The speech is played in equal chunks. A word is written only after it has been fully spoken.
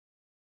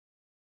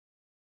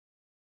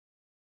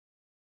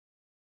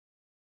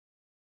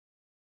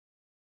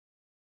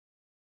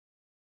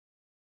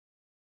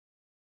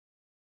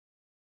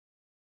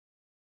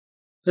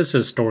This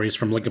is Stories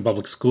from Lincoln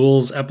Public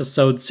Schools,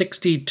 episode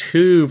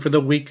 62 for the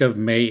week of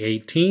May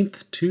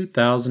 18th,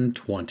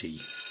 2020.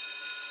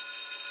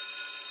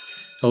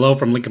 Hello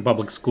from Lincoln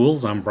Public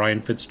Schools, I'm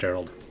Brian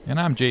Fitzgerald. And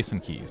I'm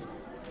Jason Keys.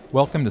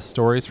 Welcome to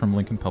Stories from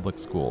Lincoln Public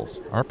Schools,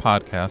 our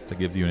podcast that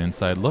gives you an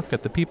inside look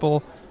at the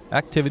people,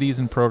 activities,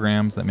 and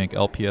programs that make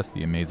LPS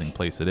the amazing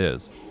place it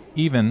is,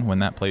 even when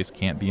that place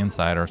can't be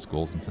inside our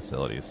schools and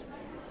facilities.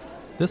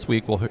 This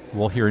week,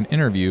 we'll hear an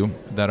interview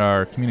that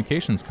our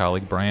communications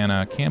colleague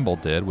BriAna Campbell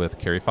did with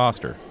Carrie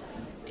Foster.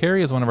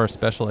 Carrie is one of our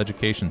special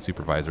education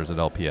supervisors at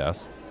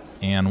LPS,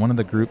 and one of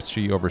the groups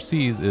she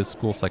oversees is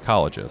school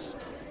psychologists,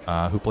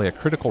 who play a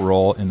critical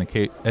role in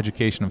the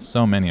education of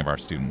so many of our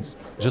students.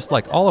 Just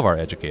like all of our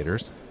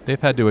educators,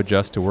 they've had to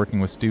adjust to working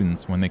with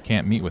students when they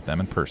can't meet with them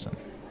in person.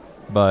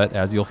 But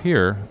as you'll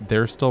hear,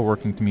 they're still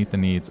working to meet the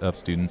needs of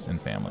students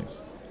and families.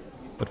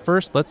 But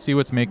first, let's see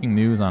what's making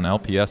news on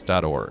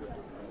lps.org.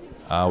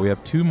 We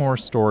have two more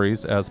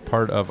stories as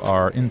part of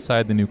our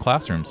Inside the New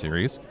Classroom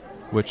series,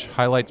 which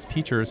highlights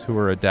teachers who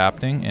are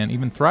adapting and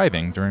even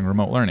thriving during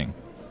remote learning.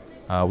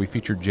 We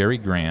featured Jerry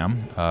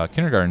Graham, a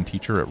kindergarten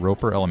teacher at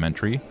Roper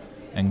Elementary,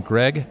 and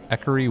Greg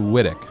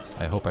Eckery-Wittick,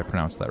 I hope I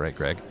pronounced that right,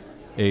 Greg,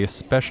 a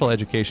special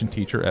education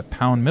teacher at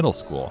Pound Middle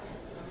School.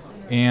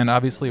 And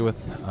obviously with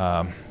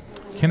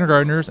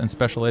kindergartners and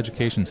special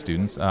education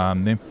students,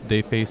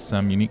 they face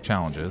some unique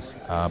challenges,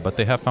 but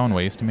they have found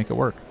ways to make it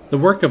work. The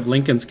work of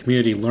Lincoln's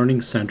Community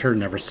Learning Center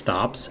never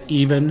stops,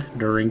 even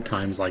during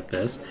times like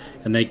this,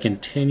 and they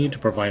continue to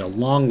provide a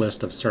long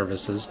list of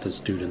services to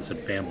students and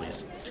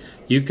families.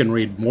 You can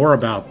read more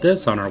about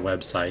this on our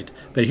website,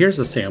 but here's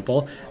a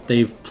sample.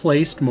 They've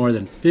placed more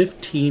than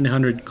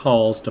 1,500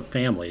 calls to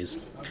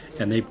families,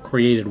 and they've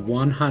created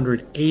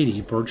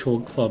 180 virtual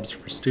clubs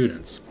for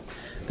students.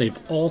 They've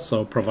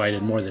also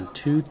provided more than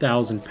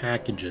 2,000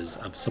 packages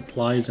of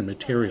supplies and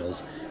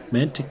materials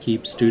meant to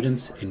keep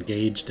students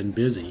engaged and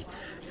busy,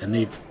 and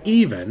they've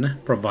even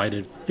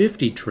provided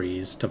 50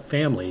 trees to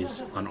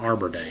families on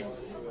Arbor Day.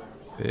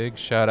 Big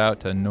shout out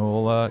to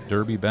Nola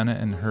Derby Bennett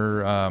and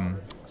her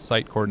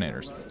site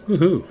coordinators.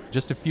 Woohoo!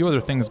 Just a few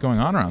other things going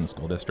on around the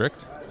school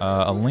district.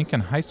 A Lincoln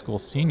High School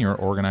senior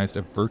organized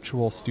a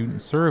virtual student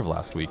serve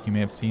last week. You may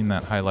have seen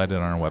that highlighted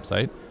on our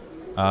website.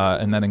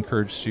 And that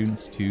encouraged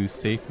students to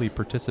safely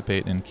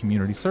participate in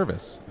community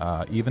service,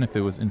 even if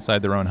it was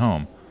inside their own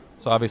home.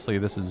 So obviously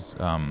this is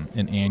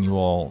an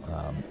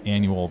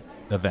annual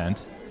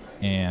event,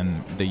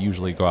 and they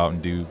usually go out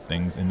and do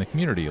things in the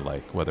community,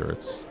 like whether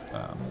it's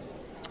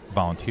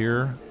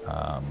volunteer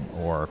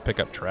or pick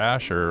up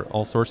trash or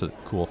all sorts of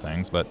cool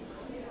things. But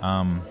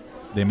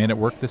they made it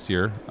work this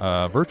year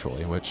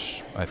virtually,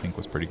 which I think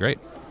was pretty great.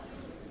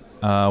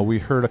 We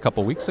heard a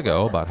couple weeks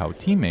ago about how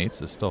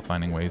Teammates is still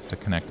finding ways to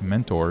connect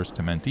mentors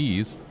to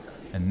mentees.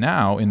 And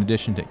now, in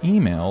addition to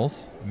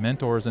emails,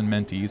 mentors and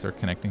mentees are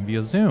connecting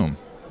via Zoom.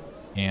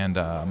 And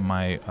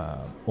my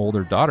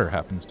older daughter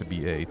happens to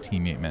be a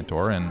Teammate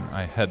mentor, and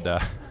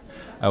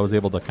I was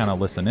able to kind of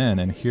listen in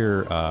and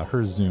hear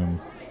her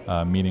Zoom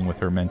meeting with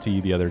her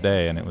mentee the other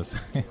day, and it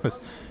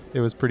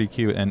was pretty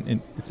cute.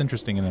 And it's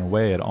interesting in a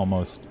way. It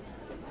almost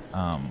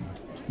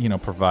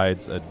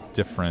provides a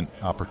different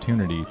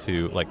opportunity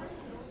to, like,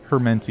 her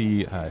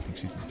mentee, I think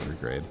she's in third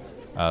grade.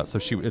 So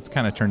it's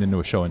kind of turned into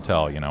a show and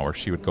tell, where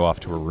she would go off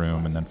to her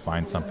room and then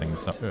find something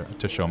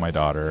to show my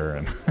daughter.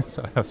 And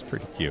so that was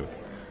pretty cute.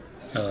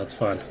 Oh, that's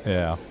fun.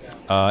 Yeah.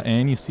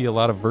 And you see a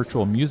lot of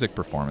virtual music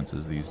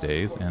performances these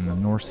days, and the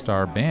North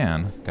Star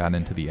Band got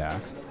into the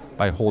act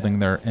by holding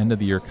their end of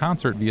the year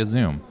concert via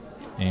Zoom.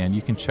 And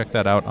you can check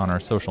that out on our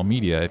social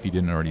media if you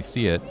didn't already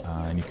see it,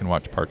 and you can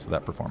watch parts of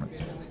that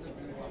performance.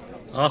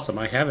 Awesome.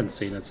 I haven't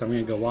seen it, so I'm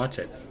going to go watch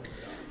it.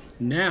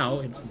 Now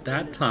it's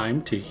that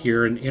time to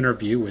hear an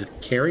interview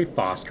with Carrie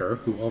Foster,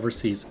 who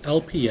oversees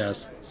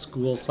LPS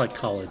school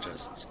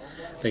psychologists.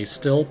 They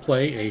still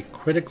play a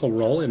critical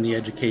role in the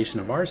education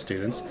of our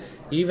students,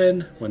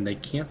 even when they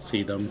can't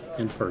see them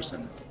in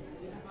person.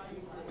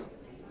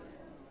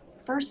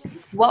 First,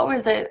 what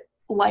was it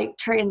like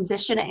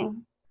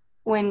transitioning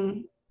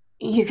when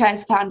you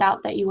guys found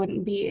out that you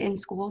wouldn't be in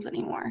schools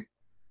anymore?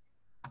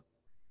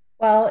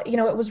 Well,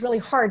 it was really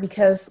hard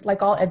because,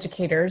 like all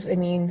educators,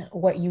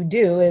 what you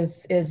do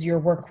is your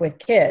work with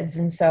kids.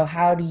 And so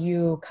how do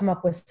you come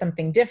up with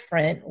something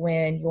different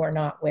when you're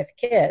not with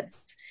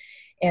kids?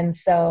 And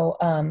so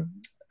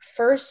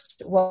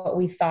first, what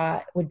we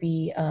thought would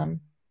be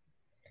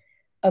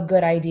a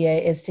good idea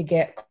is to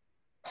get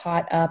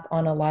caught up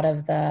on a lot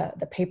of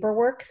the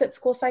paperwork that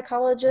school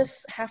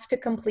psychologists have to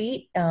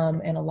complete.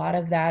 And a lot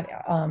of that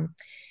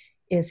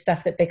is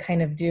stuff that they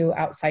kind of do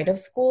outside of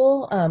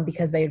school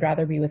because they'd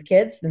rather be with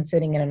kids than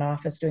sitting in an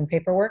office doing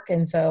paperwork.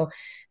 And so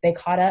they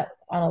caught up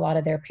on a lot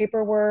of their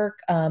paperwork,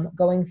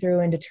 going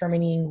through and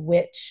determining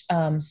which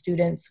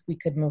students we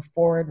could move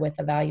forward with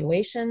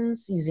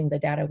evaluations using the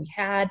data we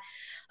had,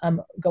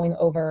 going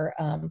over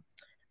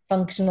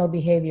functional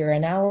behavior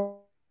analysis,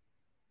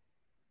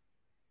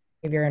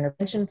 behavior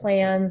intervention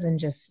plans, and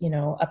just,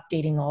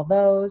 updating all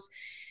those.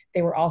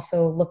 They were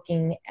also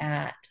looking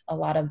at a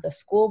lot of the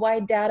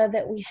school-wide data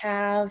that we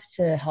have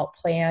to help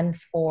plan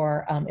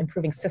for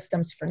improving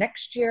systems for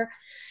next year.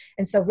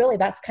 And so really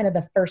that's kind of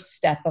the first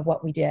step of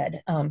what we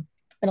did. And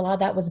a lot of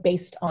that was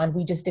based on,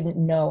 we just didn't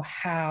know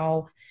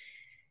how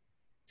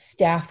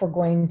staff were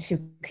going to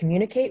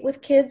communicate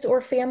with kids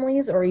or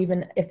families, or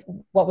even if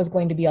what was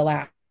going to be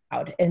allowed.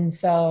 And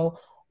so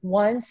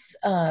once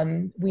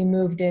we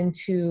moved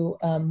into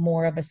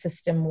more of a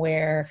system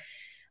where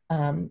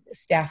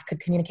staff could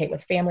communicate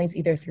with families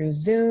either through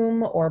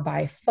Zoom or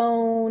by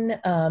phone,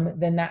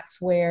 then that's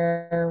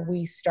where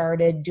we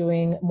started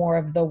doing more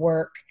of the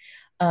work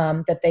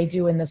that they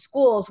do in the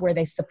schools, where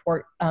they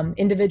support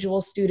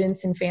individual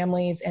students and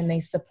families, and they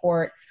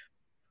support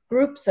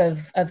groups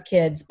of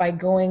kids by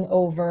going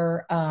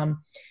over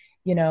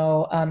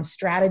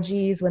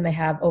strategies when they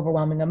have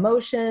overwhelming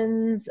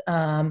emotions,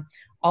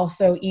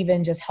 also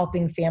even just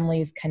helping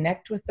families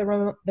connect with the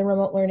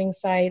remote learning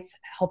sites,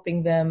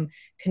 helping them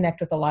connect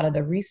with a lot of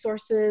the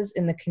resources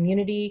in the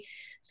community.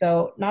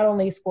 So not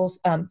only school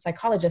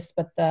psychologists,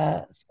 but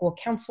the school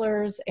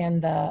counselors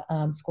and the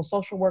school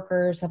social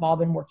workers have all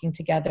been working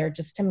together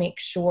just to make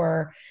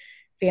sure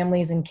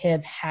families and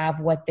kids have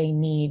what they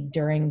need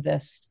during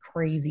this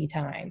crazy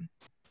time.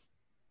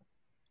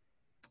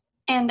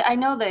 And I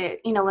know that,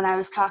 when I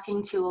was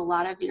talking to a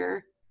lot of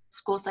your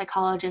school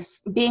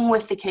psychologists, being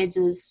with the kids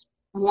is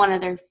one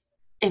of their,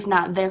 if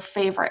not their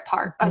favorite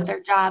part of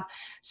their job.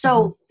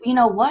 So,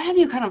 what have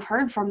you kind of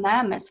heard from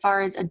them as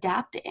far as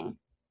adapting?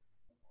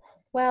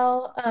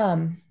 Well,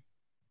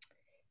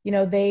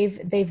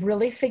 they've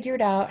really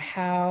figured out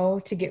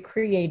how to get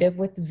creative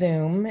with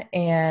Zoom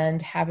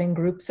and having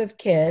groups of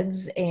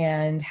kids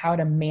and how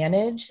to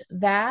manage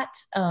that.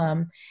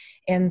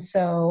 And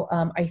so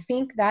I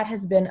think that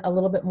has been a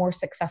little bit more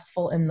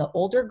successful in the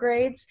older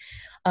grades,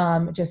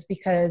 just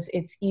because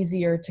it's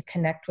easier to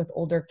connect with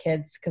older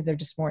kids because they're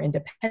just more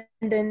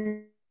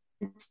independent.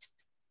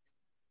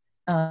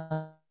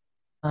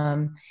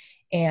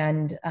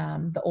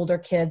 The older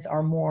kids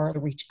are more to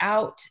reach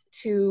out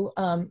to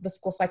the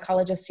school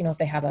psychologist, if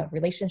they have a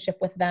relationship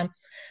with them.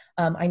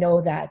 I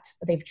know that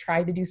they've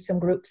tried to do some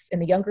groups in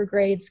the younger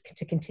grades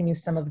to continue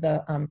some of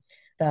the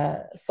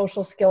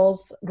social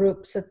skills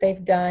groups that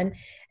they've done.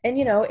 And,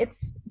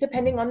 it's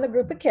depending on the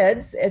group of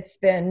kids, it's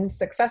been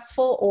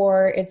successful,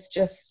 or it's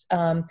just,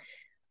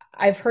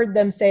 I've heard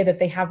them say that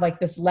they have like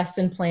this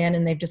lesson plan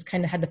and they've just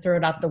kind of had to throw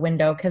it out the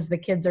window because the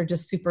kids are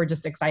just super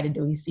excited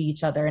to see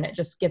each other, and it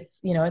just gets,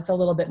 it's a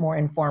little bit more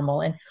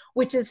informal, and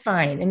which is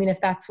fine. I mean, if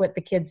that's what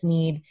the kids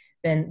need,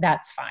 then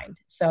that's fine.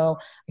 So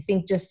I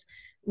think just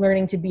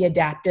learning to be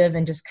adaptive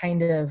and just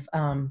kind of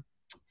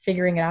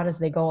figuring it out as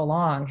they go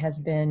along it's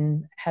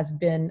been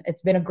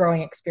a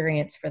growing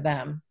experience for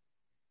them.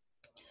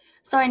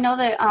 So I know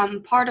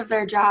that part of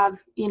their job,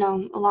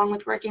 along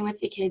with working with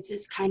the kids,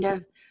 is kind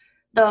of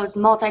those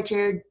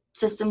multi-tiered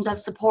systems of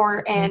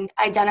support and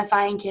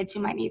identifying kids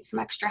who might need some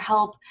extra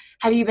help.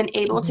 Have you been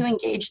able to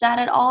engage that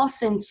at all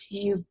since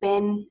you've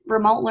been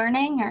remote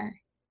learning? Or?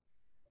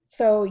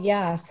 So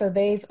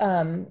they've,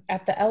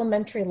 at the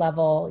elementary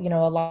level,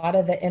 a lot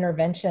of the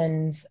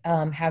interventions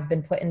have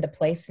been put into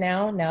place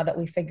now that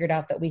we figured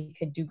out that we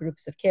could do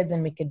groups of kids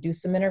and we could do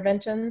some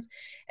interventions.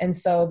 And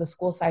so the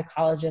school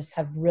psychologists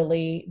have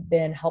really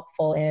been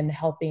helpful in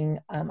helping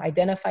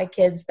identify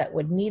kids that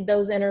would need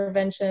those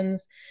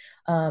interventions,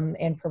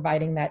 and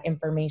providing that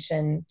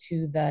information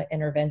to the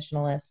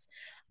interventionalists.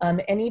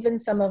 And even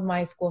some of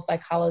my school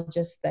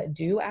psychologists that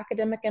do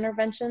academic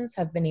interventions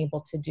have been able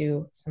to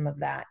do some of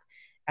that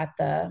at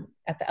the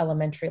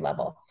elementary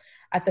level.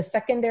 At the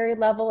secondary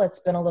level, it's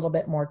been a little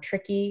bit more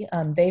tricky.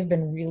 They've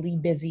been really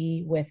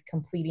busy with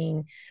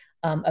completing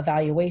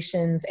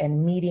evaluations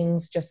and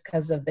meetings just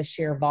because of the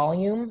sheer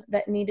volume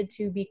that needed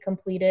to be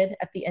completed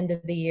at the end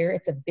of the year.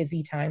 It's a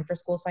busy time for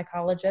school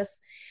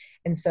psychologists.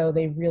 And so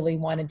they really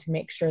wanted to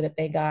make sure that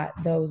they got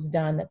those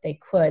done that they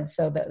could,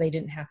 so that they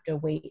didn't have to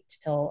wait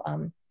till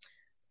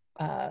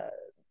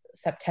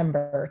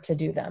September to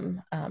do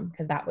them,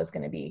 because that was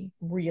going to be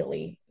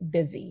really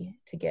busy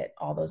to get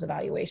all those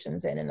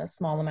evaluations in a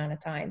small amount of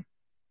time.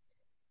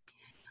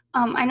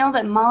 I know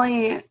that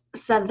Molly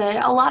said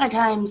that a lot of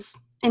times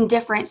in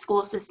different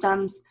school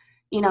systems,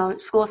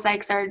 school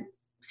psychs are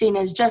seen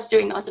as just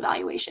doing those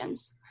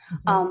evaluations.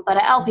 But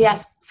at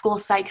LPS, school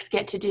psychs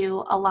get to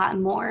do a lot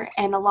more,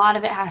 and a lot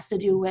of it has to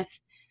do with,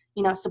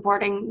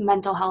 supporting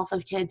mental health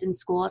of kids in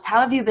schools. How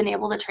have you been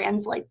able to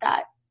translate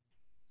that?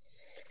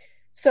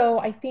 So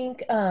I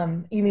think,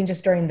 you mean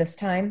just during this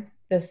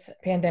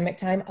pandemic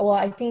time? Well,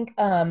 I think,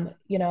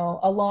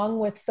 along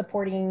with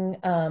supporting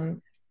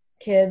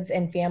kids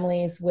and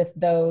families with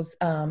those,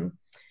 having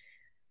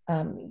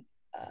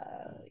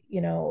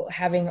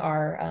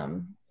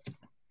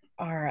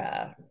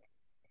our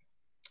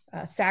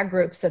SAG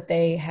groups that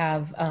they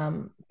have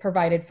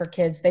provided for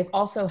kids, they've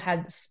also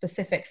had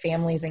specific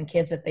families and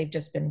kids that they've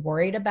just been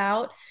worried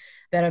about,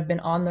 that have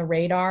been on the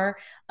radar,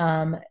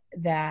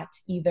 that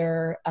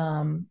either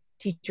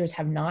teachers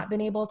have not been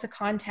able to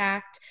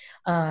contact.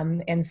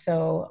 And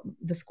so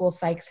the school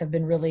psychs have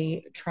been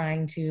really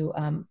trying to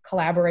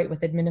collaborate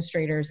with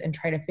administrators and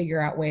try to figure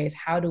out ways,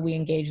 how do we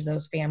engage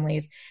those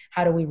families?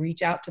 How do we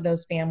reach out to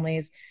those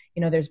families?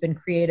 There's been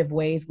creative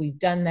ways we've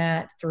done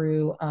that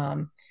through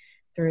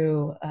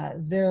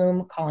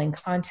Zoom, calling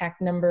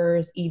contact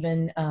numbers,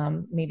 even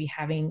maybe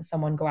having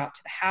someone go out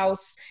to the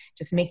house,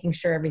 just making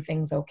sure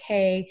everything's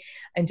okay,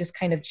 and just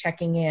kind of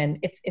checking in.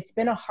 It's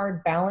been a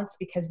hard balance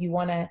because you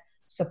want to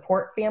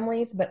support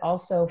families, but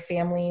also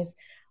families,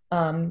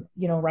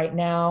 right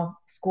now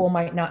school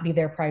might not be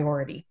their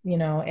priority,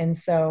 and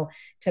so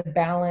to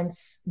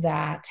balance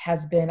that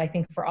has been, I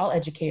think for all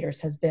educators,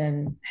 has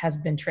been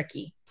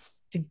tricky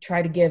to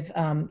try to give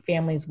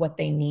families what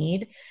they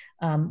need,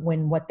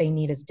 when what they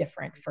need is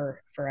different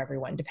for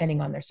everyone, depending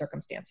on their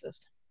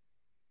circumstances.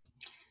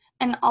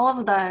 And all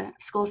of the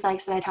school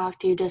psychs that I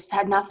talked to just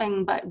had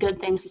nothing but good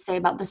things to say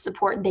about the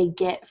support they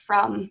get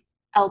from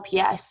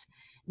LPS.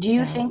 Do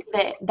you think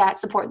that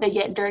support they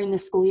get during the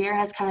school year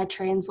has kind of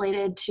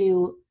translated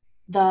to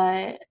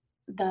the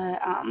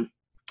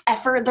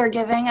effort they're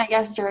giving, I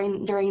guess,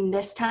 during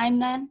this time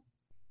then?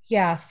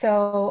 Yeah.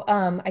 So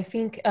I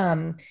think,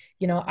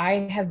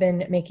 I have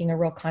been making a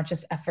real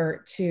conscious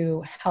effort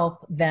to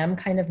help them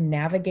kind of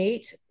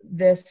navigate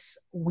this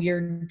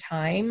weird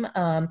time.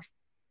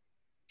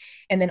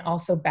 And then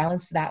also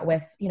balance that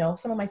with,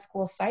 some of my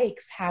school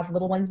psychs have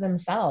little ones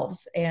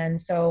themselves. And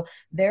so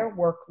their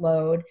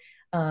workload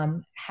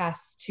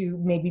has to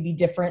maybe be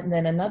different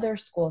than another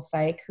school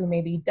psych who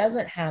maybe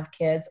doesn't have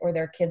kids, or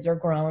their kids are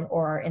grown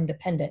or are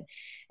independent.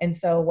 And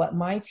so what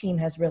my team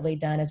has really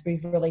done is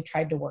we've really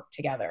tried to work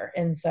together.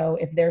 And so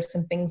if there's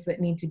some things that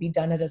need to be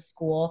done at a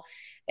school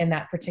and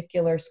that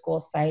particular school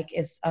psych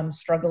is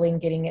struggling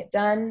getting it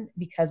done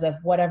because of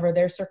whatever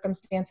their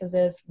circumstances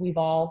is, we've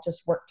all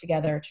just worked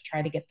together to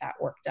try to get that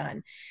work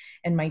done.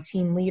 And my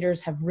team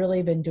leaders have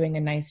really been doing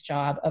a nice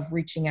job of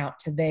reaching out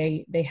to,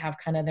 they have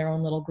kind of their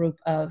own little group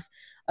of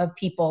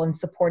people and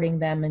supporting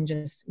them, and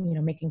just,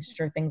 making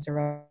sure things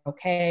are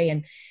okay.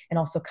 And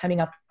also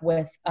coming up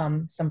with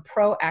some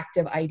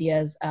proactive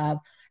ideas of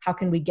how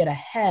can we get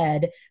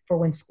ahead for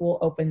when school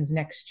opens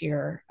next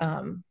year,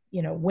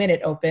 when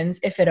it opens,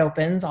 if it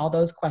opens, all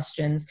those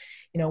questions,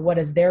 what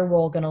is their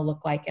role going to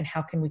look like, and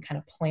how can we kind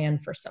of plan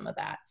for some of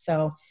that?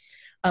 So,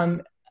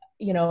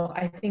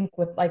 I think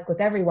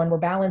with everyone, we're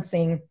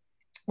balancing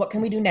what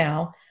can we do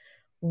now,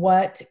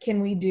 what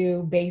can we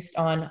do based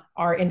on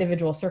our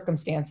individual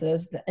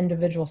circumstances, the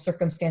individual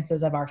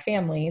circumstances of our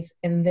families,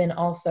 and then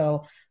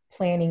also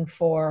planning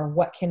for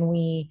what can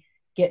we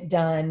get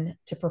done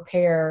to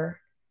prepare,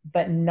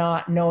 but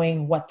not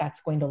knowing what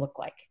that's going to look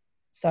like.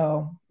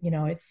 So,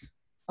 it's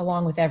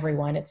along with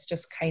everyone, it's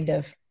just kind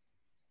of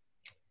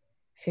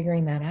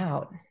figuring that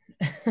out.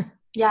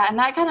 Yeah, and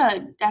that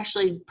kind of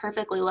actually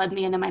perfectly led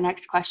me into my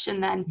next question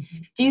then. Mm-hmm.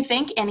 Do you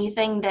think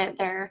anything that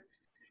they're,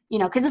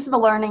 because this is a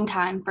learning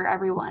time for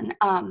everyone,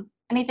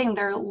 anything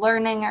they're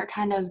learning or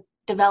kind of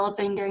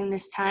developing during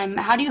this time,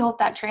 how do you hope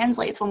that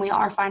translates when we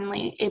are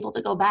finally able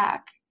to go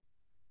back?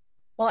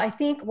 Well, I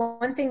think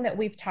one thing that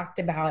we've talked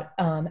about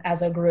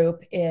as a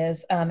group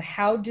is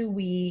how do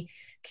we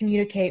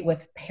communicate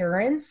with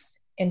parents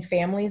and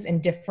families in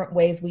different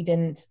ways we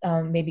didn't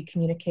maybe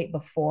communicate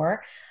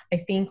before. I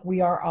think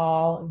we are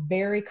all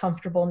very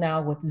comfortable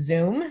now with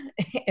Zoom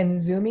and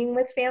Zooming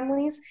with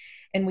families.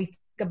 And we think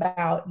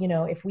about,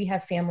 if we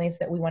have families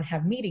that we want to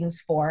have meetings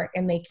for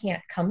and they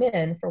can't come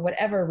in for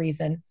whatever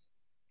reason,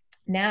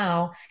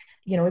 now,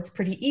 it's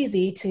pretty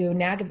easy to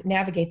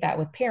navigate that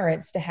with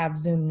parents to have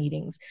Zoom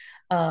meetings.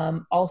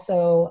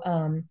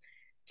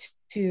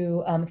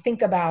 To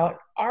think about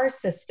our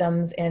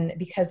systems, and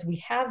because we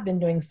have been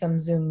doing some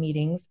Zoom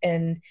meetings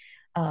and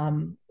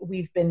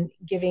we've been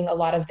giving a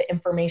lot of the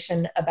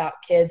information about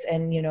kids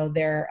and,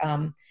 their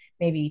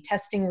maybe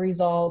testing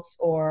results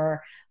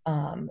or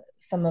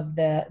some of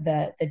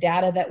the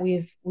data that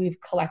we've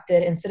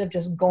collected, instead of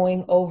just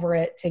going over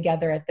it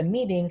together at the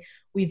meeting,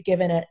 we've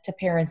given it to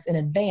parents in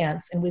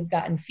advance, and we've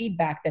gotten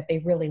feedback that they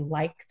really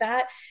like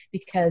that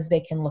because they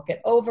can look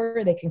it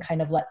over, they can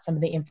kind of let some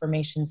of the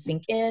information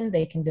sink in,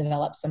 they can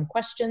develop some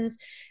questions.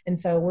 And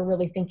so we're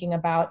really thinking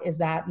about, is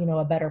that,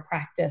 a better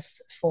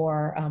practice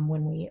for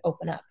when we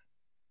open up.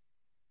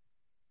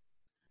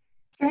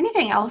 Is there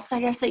anything else, I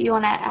guess, that you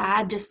want to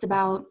add just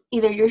about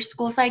either your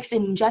school psychs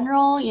in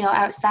general,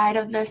 outside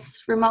of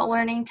this remote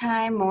learning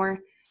time, or,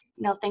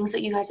 things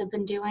that you guys have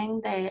been doing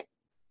that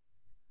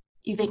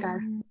you think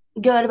are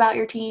good about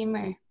your team?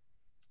 Or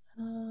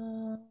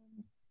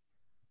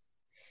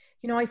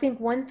I think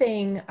one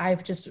thing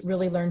I've just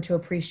really learned to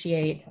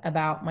appreciate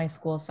about my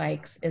school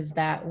psychs is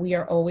that we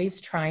are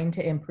always trying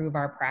to improve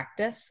our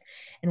practice,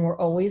 and we're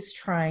always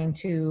trying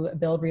to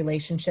build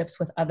relationships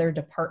with other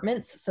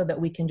departments so that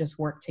we can just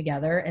work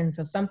together. And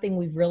so something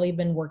we've really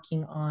been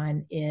working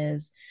on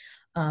is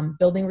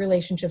building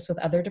relationships with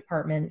other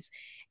departments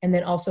and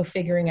then also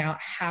figuring out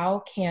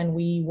how can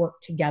we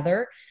work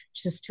together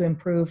just to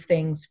improve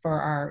things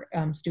for our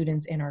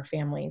students and our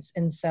families.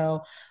 And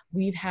so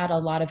we've had a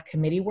lot of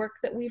committee work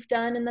that we've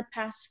done in the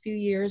past few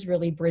years,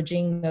 really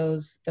bridging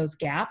those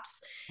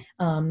gaps.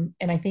 And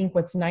I think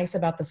what's nice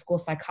about the school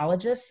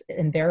psychologists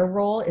and their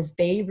role is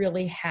they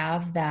really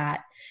have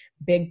that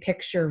big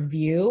picture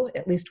view,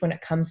 at least when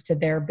it comes to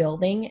their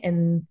building.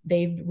 And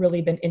they've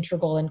really been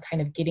integral in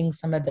kind of getting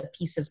some of the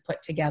pieces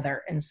put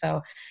together. And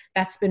so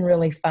that's been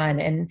really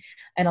fun. And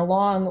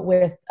along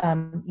with,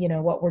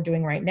 what we're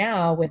doing right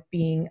now with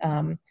being,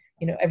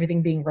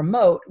 everything being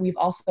remote, we've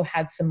also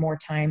had some more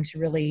time to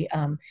really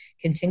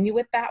continue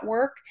with that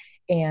work.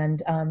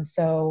 And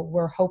so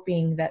we're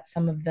hoping that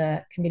some of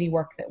the committee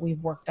work that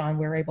we've worked on,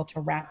 we're able to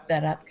wrap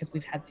that up because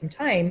we've had some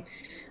time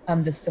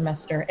this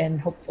semester,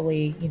 and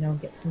hopefully,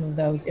 get some of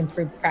those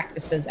improved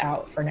practices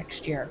out for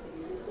next year.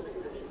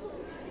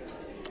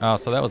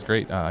 So that was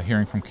great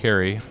hearing from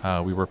Carrie.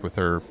 We work with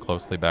her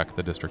closely back at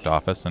the district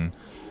office, and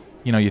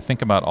you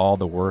think about all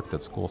the work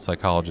that school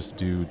psychologists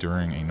do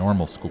during a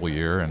normal school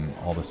year and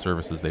all the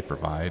services they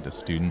provide to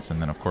students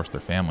and then, of course,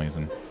 their families.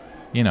 And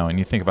and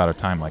you think about a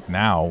time like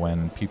now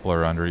when people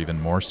are under even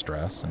more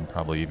stress and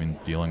probably even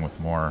dealing with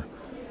more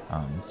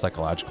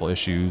psychological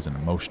issues and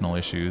emotional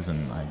issues.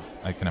 And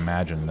I can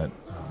imagine that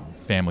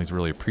families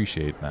really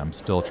appreciate them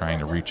still trying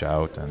to reach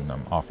out and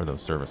offer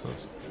those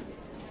services.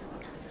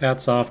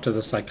 Hats off to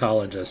the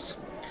psychologists.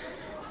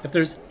 If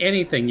there's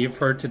anything you've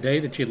heard today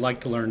that you'd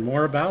like to learn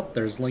more about,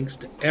 there's links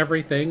to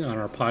everything on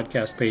our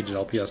podcast page at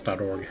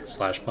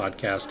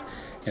lps.org/podcast.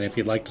 And if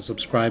you'd like to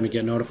subscribe and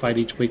get notified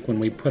each week when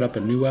we put up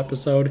a new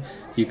episode,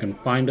 you can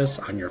find us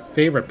on your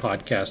favorite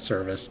podcast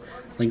service.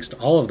 Links to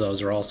all of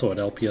those are also at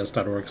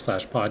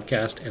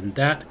lps.org/podcast. And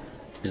that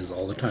is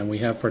all the time we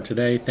have for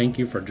today. Thank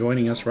you for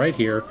joining us right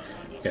here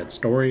at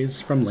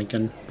Stories from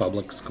Lincoln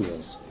Public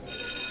Schools.